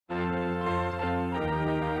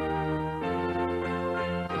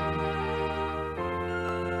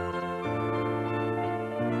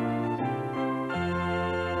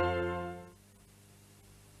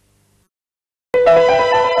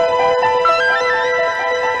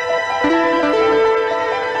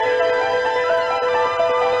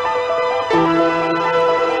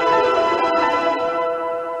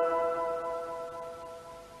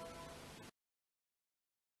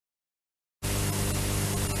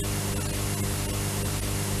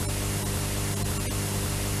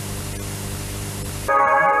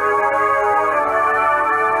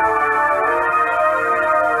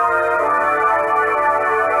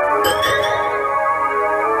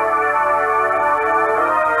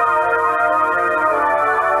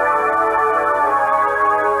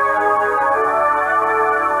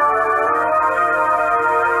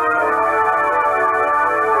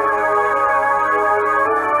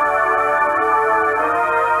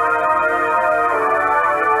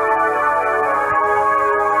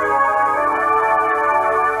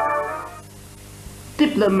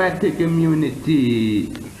diplomatic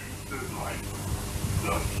immunity.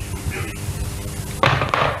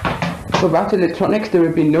 Without electronics, there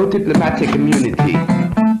would be no diplomatic immunity.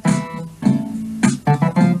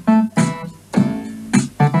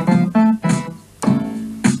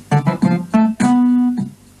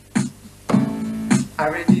 I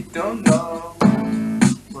really don't know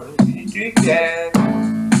what did you get,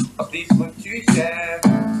 or please what you share.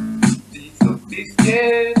 Please don't be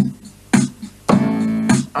scared.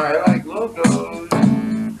 I like logos.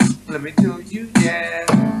 Let me tell you, yeah.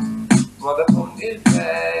 Vodafone is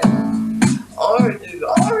red. Orange is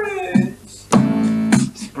orange.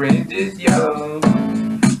 Sprint is yellow.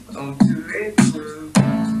 O2 is blue.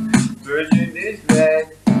 Virgin is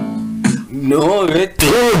red. No, it's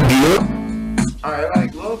blue. I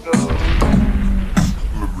like logos.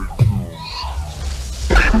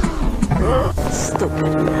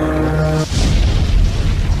 Stupid.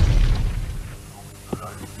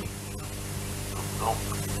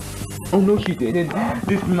 Oh no, she didn't.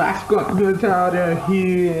 This mascot was out of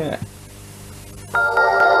here.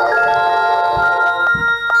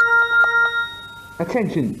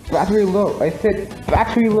 Attention, battery low. I said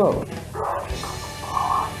battery low.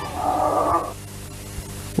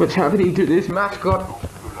 What's happening to this mascot?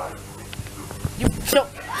 You shut.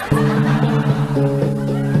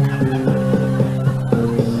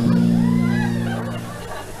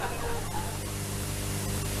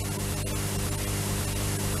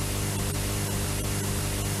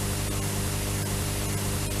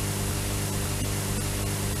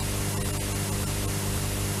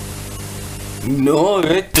 No,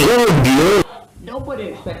 it's blue. Nobody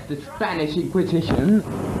expects the Spanish Inquisition.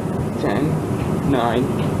 10, 9,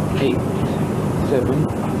 8, 7,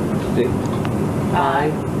 6,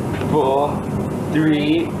 5, 4,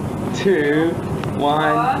 3, 2,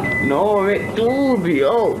 1. No, it's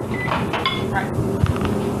blue.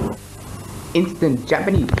 Instant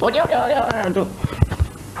Japanese.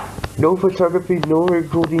 No photography, no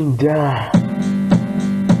recording.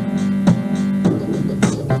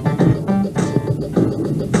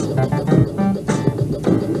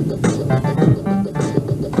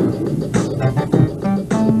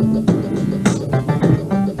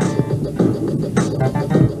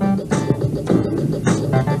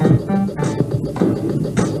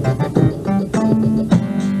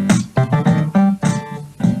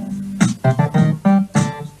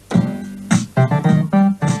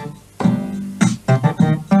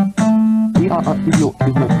 Video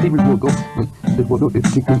is my favorite logo. The photo is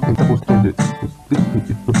taken in double standard. This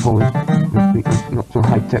is the polished, not so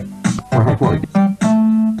high tech or high quality.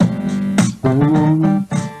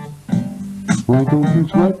 Why don't you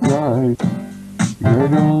sweat right?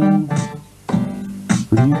 Right on.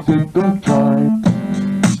 But you said don't try.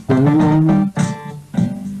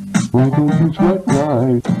 Why don't you sweat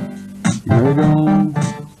right? Right on.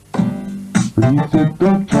 But you said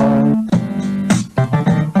don't try.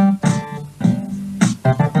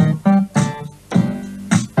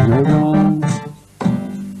 Right on.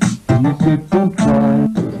 And you said don't try.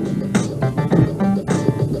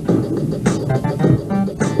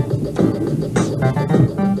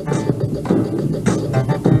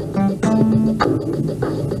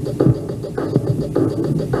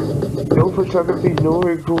 No photography, no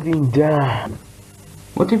recording.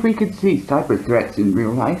 What if we could see cyber threats in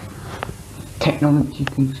real life? Technology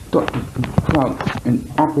can stop it from clouds and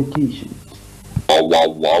applications. Wow,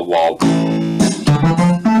 wow, wow, wow.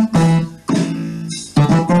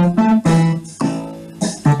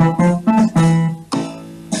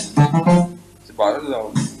 It's about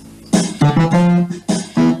alone.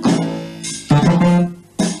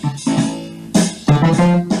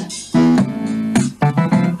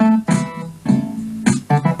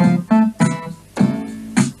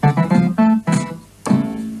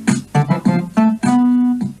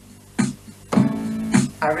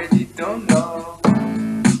 I really don't know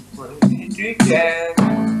what did you get,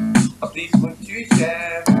 or please what you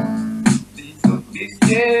share. Please don't be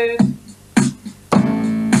scared.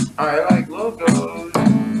 I like logos.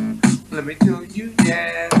 Let me tell you,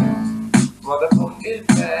 yeah. Vodafone is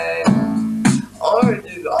red. Orange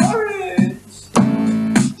is orange.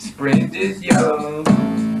 Sprint is yellow.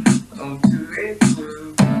 O2 is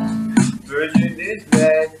blue. Virgin is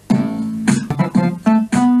red.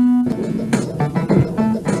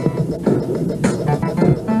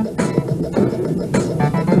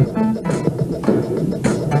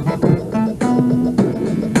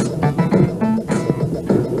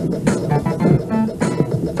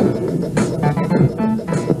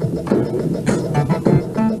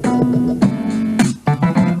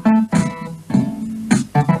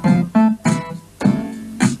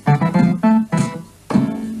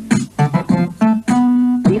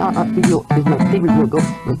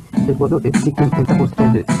 photo is taken in double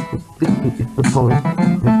standard. This is the forest,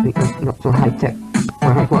 not so high tech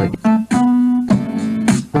or high quality.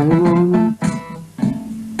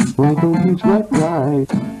 Why don't you swipe right?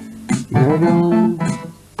 Right on.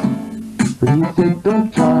 But you said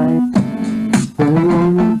don't try. Right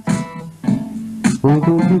on. Why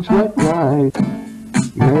don't you swipe right?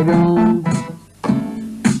 Right on.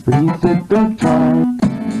 But you said don't try.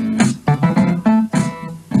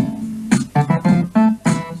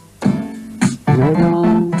 Right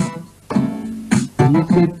on. But you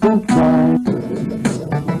said don't try.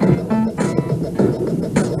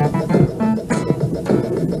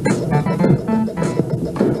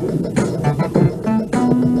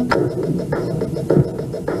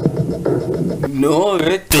 No,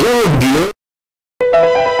 it's